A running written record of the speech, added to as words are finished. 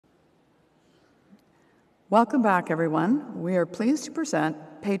Welcome back, everyone. We are pleased to present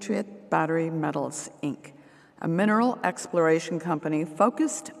Patriot Battery Metals Inc., a mineral exploration company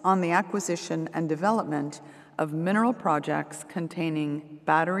focused on the acquisition and development of mineral projects containing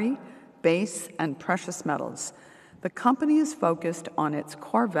battery, base, and precious metals. The company is focused on its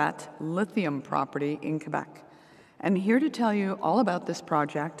Corvette lithium property in Quebec. And here to tell you all about this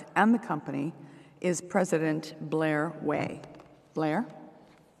project and the company is President Blair Way. Blair?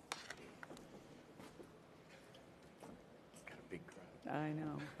 I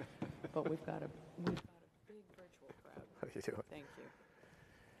know, but we've got a big virtual crowd. How do you do it? Thank you.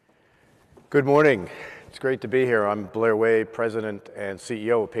 Good morning. It's great to be here. I'm Blair Way, President and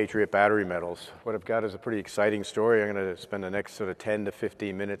CEO of Patriot Battery Metals. What I've got is a pretty exciting story. I'm going to spend the next sort of 10 to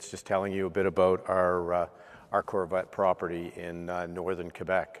 15 minutes just telling you a bit about our Corvette property in northern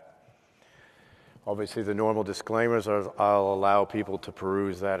Quebec. Obviously, the normal disclaimers, I'll allow people to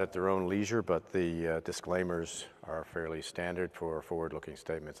peruse that at their own leisure, but the disclaimers are fairly standard for forward-looking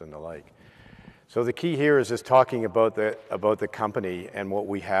statements and the like. So the key here is just talking about the company and what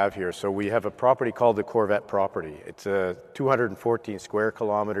we have here. So we have a property called the Corvette property. It's a 214 square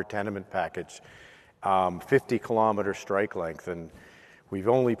kilometer tenement package, 50 kilometer strike length, and we've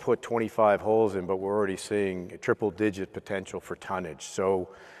only put 25 holes in, but we're already seeing a triple-digit potential for tonnage. So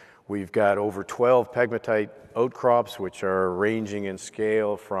we've got over 12 pegmatite outcrops, which are ranging in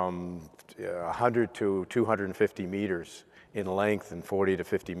scale from 100 to 250 meters in length and 40 to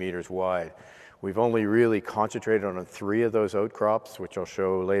 50 meters wide. We've only really concentrated on 3 of those outcrops, which I'll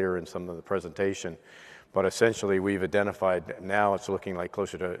show later in some of the presentation. But essentially, we've identified, now it's looking like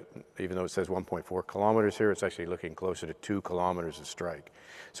closer to, even though it says 1.4 kilometers here, it's actually looking closer to 2 kilometers of strike.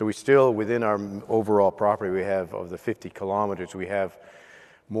 So we still, within our overall property, we have, of the 50 kilometers, we have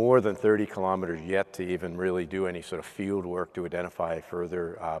more than 30 kilometers yet to even really do any sort of field work to identify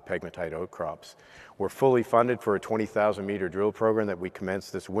further pegmatite outcrops. We're fully funded for a 20,000 meter drill program that we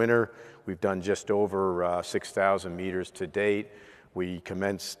commenced this winter. We've done just over 6,000 meters to date. We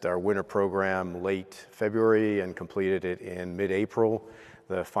commenced our winter program late February and completed it in mid-April.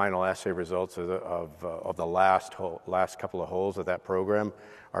 The final assay results of the last couple of holes of that program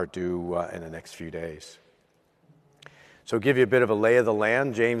are due in the next few days. So give you a bit of a lay of the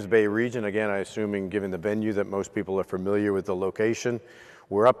land, James Bay region. Again, I'm assuming, given the venue, that most people are familiar with the location.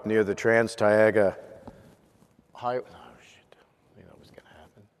 We're up near the Trans-Taiga Highway. Oh, shit. I knew that was going to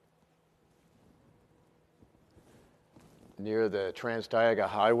happen. Near the Trans-Taiga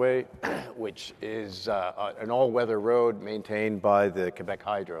Highway, which is an all-weather road maintained by the Quebec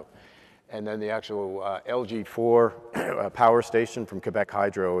Hydro. And then the actual LG4 power station from Quebec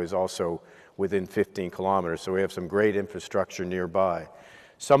Hydro is also within 15 kilometers, so we have some great infrastructure nearby.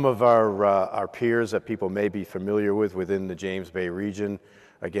 Some of our peers that people may be familiar with within the James Bay region,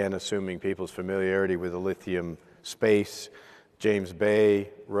 again, assuming people's familiarity with the lithium space, James Bay,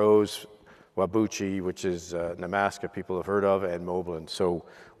 Rose, Whabouchi, which is Namaska, people have heard of, and Moblin. So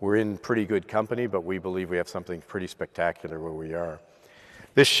we're in pretty good company, but we believe we have something pretty spectacular where we are.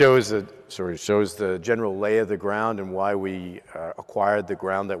 This shows the general lay of the ground and why we acquired the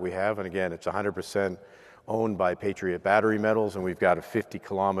ground that we have. And again, it's 100% owned by Patriot Battery Metals, and we've got a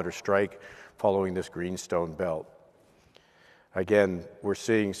 50-kilometer strike following this greenstone belt. Again, we're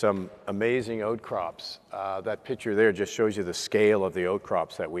seeing some amazing outcrops. That picture there just shows you the scale of the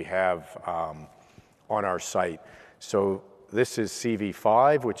outcrops that we have on our site. So this is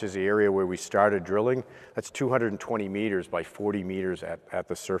CV5, which is the area where we started drilling. That's 220 meters by 40 meters at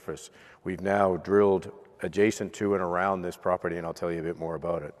the surface. We've now drilled adjacent to and around this property, and I'll tell you a bit more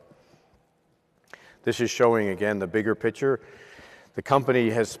about it. This is showing, again, the bigger picture. The company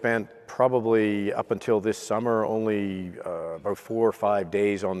has spent probably up until this summer only about 4 or 5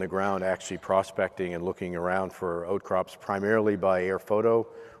 days on the ground actually prospecting and looking around for outcrops, primarily by air photo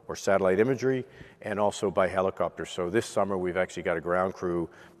or satellite imagery, and also by helicopter. So this summer we've actually got a ground crew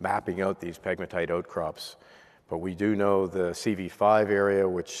mapping out these pegmatite outcrops. But we do know the CV5 area,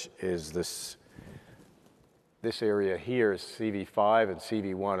 which is this area here is CV5 and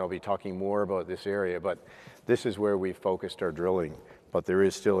CV1. I'll be talking more about this area, but this is where we've focused our drilling. But there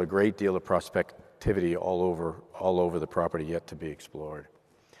is still a great deal of prospectivity all over the property yet to be explored.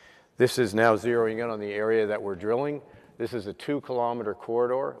 This is now zeroing in on the area that we're drilling. This is a 2-kilometer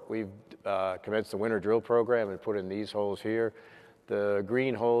corridor. We've commenced the winter drill program and put in these holes here. The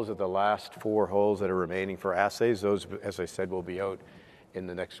green holes are the last 4 holes that are remaining for assays. Those, as I said, will be out in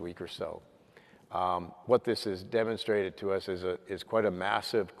the next week or so. What this has demonstrated to us is quite a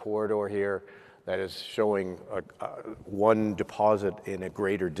massive corridor here that is showing one deposit in a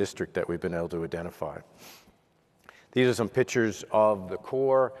greater district that we've been able to identify. These are some pictures of the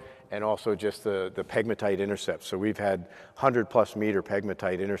core and also just the pegmatite intercepts. So we've had 100+ meter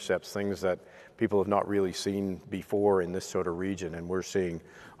pegmatite intercepts, things that people have not really seen before in this sort of region, and we're seeing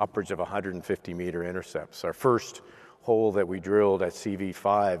upwards of 150 meter intercepts. Our first hole that we drilled at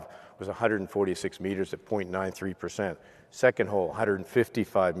CV5 was 146 meters at 0.93%. Second hole,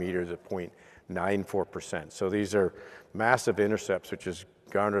 155 meters at 0.94%. So these are massive intercepts, which has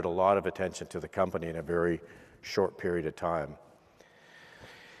garnered a lot of attention to the company in a very short period of time.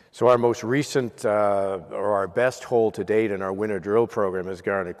 So our most recent, or our best hole to date in our winter drill program has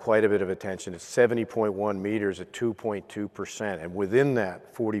garnered quite a bit of attention. It's 70.1 meters at 2.2%, and within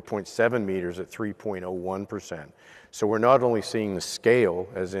that, 40.7 meters at 3.01%. So we're not only seeing the scale,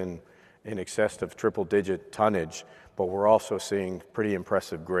 as in excess of triple-digit tonnage, but we're also seeing pretty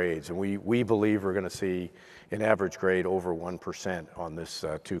impressive grades. And we believe we're going to see an average grade over 1% on this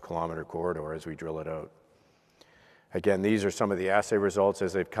 2-kilometer corridor as we drill it out. Again, these are some of the assay results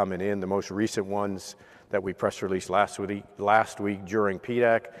as they've come in. The most recent ones that we press released last week during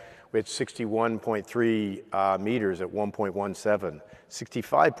PDAC, we had 61.3 meters at 1.17,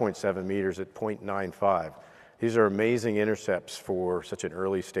 65.7 meters at 0.95. These are amazing intercepts for such an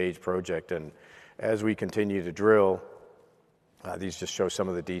early stage project, and as we continue to drill, these just show some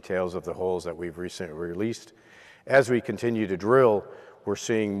of the details of the holes that we've recently released. As we continue to drill, we're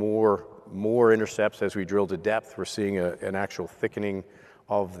seeing more intercepts. As we drill to depth, we're seeing an actual thickening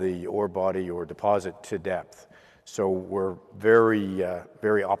of the ore body or deposit to depth. So we're very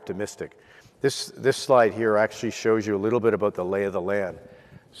optimistic. This slide here actually shows you a little bit about the lay of the land.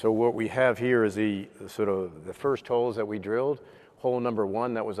 So what we have here is the first holes that we drilled. Hole number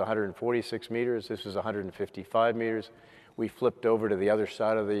 1, that was 146 meters. This is 155 meters. We flipped over to the other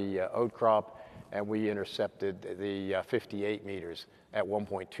side of the outcrop, and we intercepted the 58 meters at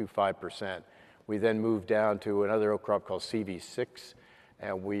 1.25%. We then moved down to another outcrop called CV6,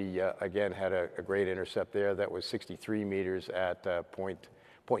 and we again had a great intercept there that was 63 meters at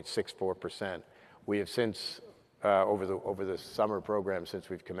 0.64%. We have since, over the summer program, since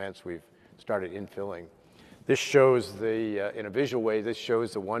we've commenced, we've started infilling. This shows in a visual way, this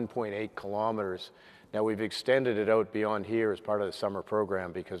shows the 1.8 kilometers. Now we've extended it out beyond here as part of the summer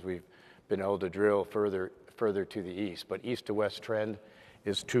program because we've been able to drill further to the east, but east to west trend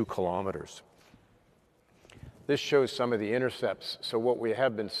is 2 kilometers. This shows some of the intercepts. So what we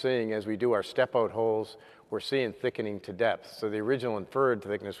have been seeing as we do our step out holes, we're seeing thickening to depth. So the original inferred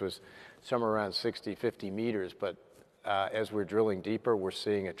thickness was somewhere around 50 meters, but as we're drilling deeper, we're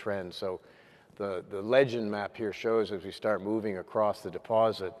seeing a trend. So the legend map here shows as we start moving across the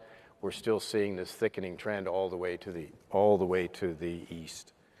deposit, we're still seeing this thickening trend all the way to the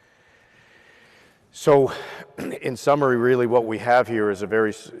east. So in summary, really what we have here is a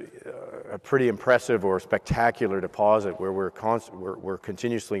pretty impressive or spectacular deposit where we're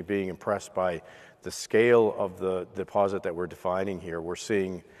continuously being impressed by the scale of the deposit that we're defining here. We're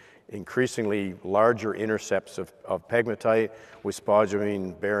seeing increasingly larger intercepts of pegmatite with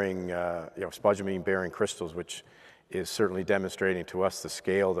spodumene bearing crystals, which is certainly demonstrating to us the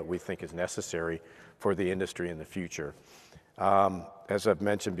scale that we think is necessary for the industry in the future. As I've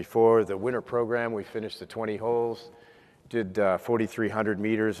mentioned before, the winter program, we finished the 20 holes, did 4,300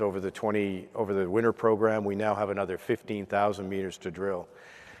 meters over the winter program. We now have another 15,000 meters to drill.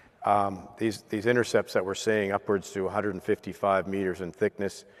 These intercepts that we're seeing upwards to 155 meters in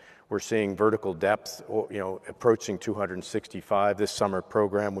thickness. We're seeing vertical depth, approaching 265. This summer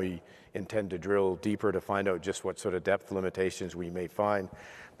program, we intend to drill deeper to find out just what sort of depth limitations we may find.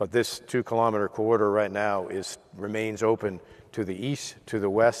 But this 2-kilometer corridor right now remains open to the east, to the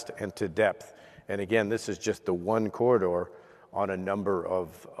west, and to depth. And again, this is just the one corridor on a number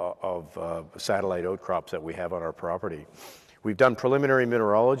of satellite outcrops that we have on our property. We've done preliminary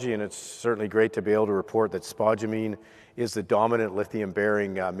mineralogy, and it's certainly great to be able to report that spodumene is the dominant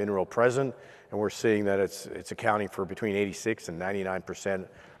lithium-bearing mineral present, and we're seeing that it's accounting for between 86 and 99%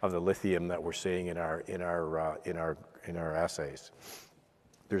 of the lithium that we're seeing in our assays.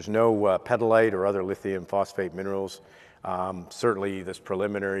 There's no petalite or other lithium phosphate minerals. Certainly, this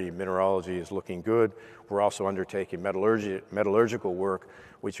preliminary mineralogy is looking good. We're also undertaking metallurgical work,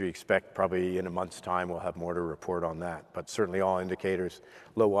 which we expect probably in a month's time we'll have more to report on that. But certainly all indicators,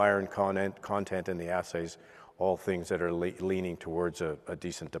 low iron content in the assays, all things that are leaning towards a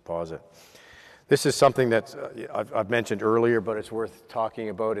decent deposit. This is something that I've mentioned earlier, but it's worth talking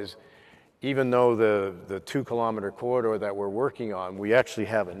about is even though the 2-kilometer corridor that we're working on, we actually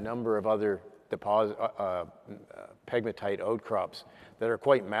have a number of other pegmatite outcrops that are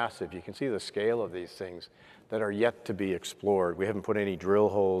quite massive. You can see the scale of these things that are yet to be explored. We haven't put any drill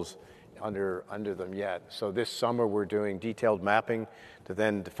holes under them yet. So this summer we're doing detailed mapping to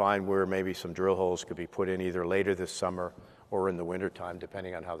then define where maybe some drill holes could be put in either later this summer or in the wintertime,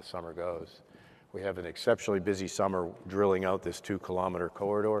 depending on how the summer goes. We have an exceptionally busy summer drilling out this 2-kilometer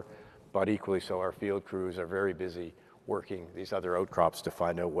corridor, but equally so our field crews are very busy working these other outcrops to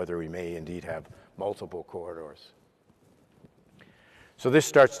find out whether we may indeed have multiple corridors. So this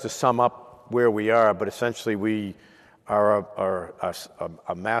starts to sum up where we are, but essentially we are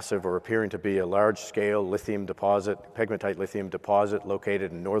a massive, or appearing to be a large-scale lithium deposit, pegmatite lithium deposit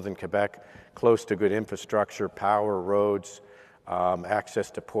located in northern Quebec, close to good infrastructure, power, roads, access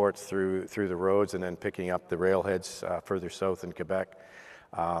to ports through the roads, and then picking up the railheads further south in Quebec.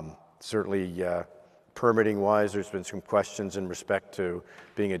 Certainly, permitting-wise, there's been some questions in respect to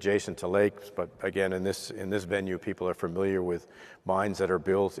being adjacent to lakes, but again, in this venue, people are familiar with mines that are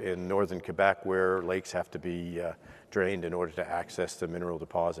built in northern Quebec where lakes have to be drained in order to access the mineral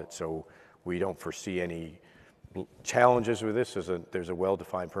deposit. So we don't foresee any challenges with this. There's a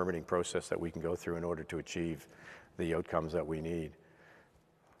well-defined permitting process that we can go through in order to achieve the outcomes that we need.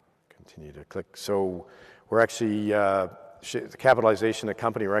 Continue to click. So we're actually, the capitalization of the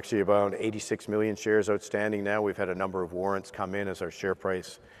company, we're actually about 86 million shares outstanding now. We've had a number of warrants come in as our share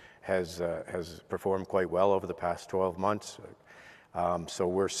price has performed quite well over the past 12 months. So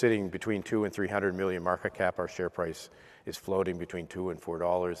we're sitting between 2 and 300 million market cap. Our share price is floating between $2 and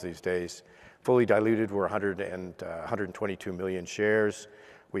 $4 these days. Fully diluted, we're 122 million shares.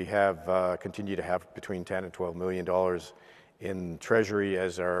 We have continue to have between $10 and $12 million in treasury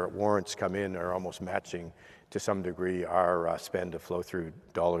as our warrants come in, are almost matching to some degree our spend to flow through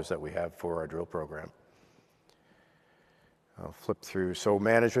dollars that we have for our drill program. I'll flip through. So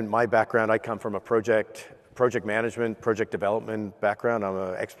management, my background, I come from a project management, project development background. I'm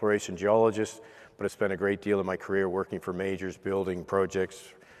an exploration geologist, but I spent a great deal of my career working for majors, building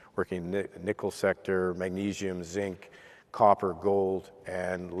projects, working in the nickel sector, magnesium, zinc, copper, gold,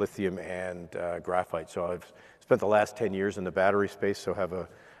 and lithium and graphite. So I've spent the last 10 years in the battery space, so have a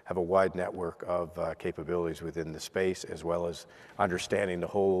wide network of capabilities within the space, as well as understanding the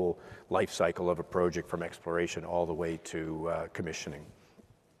whole life cycle of a project from exploration all the way to commissioning.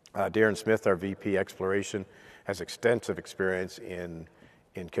 Darren Smith, our VP Exploration, has extensive experience in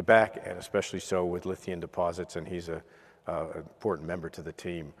Quebec, and especially so with lithium deposits, and he's an important member to the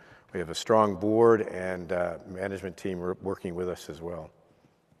team. We have a strong board and management team working with us as well.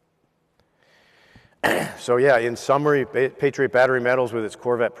 So yeah, in summary, Patriot Battery Metals with its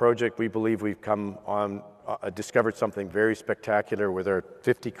Corvette project, we believe we've come on, discovered something very spectacular with our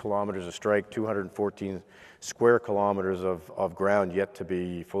 50 kilometers of strike, 214 square kilometers of ground yet to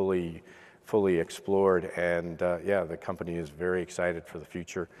be fully explored. And yeah, the company is very excited for the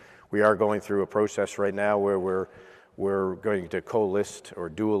future. We are going through a process right now where we're going to co-list or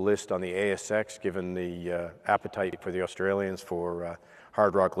dual list on the ASX, given the appetite for the Australians for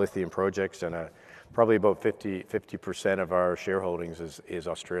hard rock lithium projects, and probably about 50% of our shareholdings is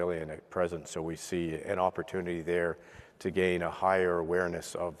Australian at present. So we see an opportunity there to gain a higher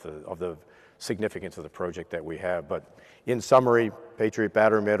awareness of the significance of the project that we have. But in summary, Patriot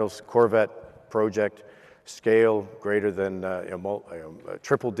Battery Metals Corvette project, scale greater than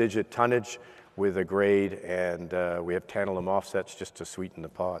triple-digit tonnage with a grade, and we have tantalum offsets just to sweeten the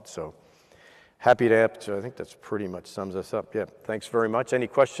pot. So happy to answer. I think that's pretty much sums us up. Yeah, thanks very much. Any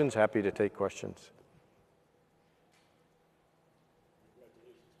questions? Happy to take questions.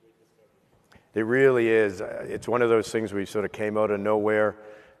 It really is. It's one of those things we sort of came out of nowhere.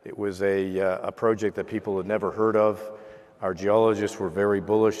 It was a project that people had never heard of. Our geologists were very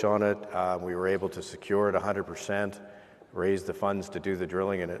bullish on it. We were able to secure it 100%, raise the funds to do the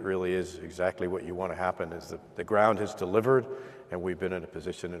drilling, and it really is exactly what you want to happen. Is the ground has delivered, and we've been in a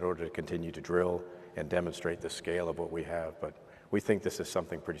position in order to continue to drill and demonstrate the scale of what we have. But we think this is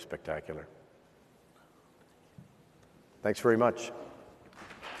something pretty spectacular. Thanks very much.